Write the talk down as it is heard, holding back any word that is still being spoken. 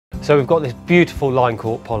So we've got this beautiful line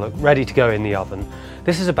caught pollock ready to go in the oven.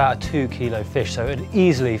 This is about a 2 kilo fish, so it'd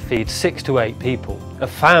easily feed 6 to 8 people, a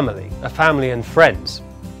family and friends.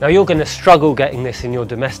 Now you're going to struggle getting this in your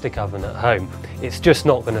domestic oven at home. It's just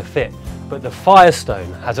not going to fit. But the Fire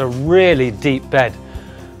Stone has a really deep bed.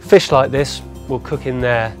 Fish like this will cook in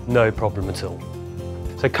there no problem at all.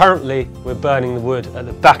 So currently we're burning the wood at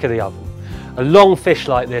the back of the oven. A long fish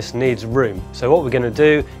like this needs room, so what we're going to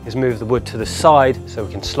do is move the wood to the side so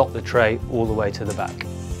we can slot the tray all the way to the back.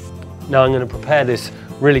 Now I'm going to prepare this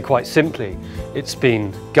really quite simply. It's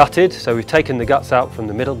been gutted, so we've taken the guts out from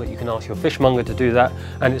the middle, but you can ask your fishmonger to do that,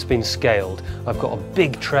 and it's been scaled. I've got a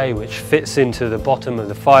big tray which fits into the bottom of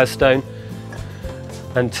the Fire Stone,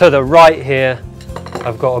 and to the right here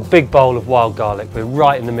I've got a big bowl of wild garlic. We're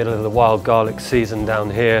right in the middle of the wild garlic season down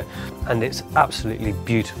here, and it's absolutely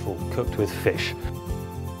beautiful, cooked with fish.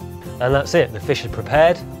 And that's it, the fish is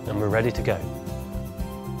prepared and we're ready to go.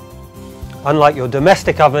 Unlike your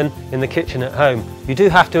domestic oven in the kitchen at home, you do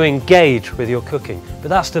have to engage with your cooking, but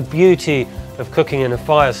that's the beauty of cooking in a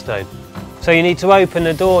Fire Stone. So you need to open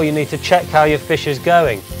the door, you need to check how your fish is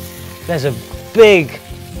going. There's a big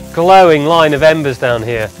glowing line of embers down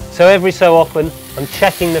here, so every so often I'm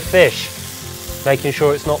checking the fish, making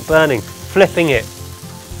sure it's not burning, flipping it.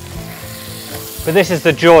 But this is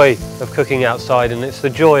the joy of cooking outside, and it's the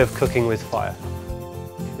joy of cooking with fire.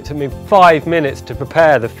 It took me 5 minutes to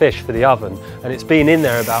prepare the fish for the oven, and it's been in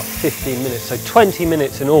there about 15 minutes, so 20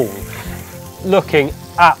 minutes in all, looking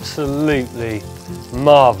absolutely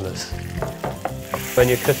marvellous. When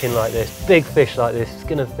you're cooking like this, big fish like this, it's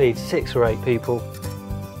going to feed 6 or 8 people.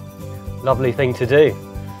 Lovely thing to do.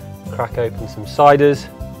 Crack open some ciders,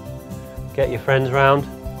 get your friends round,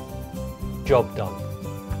 job done.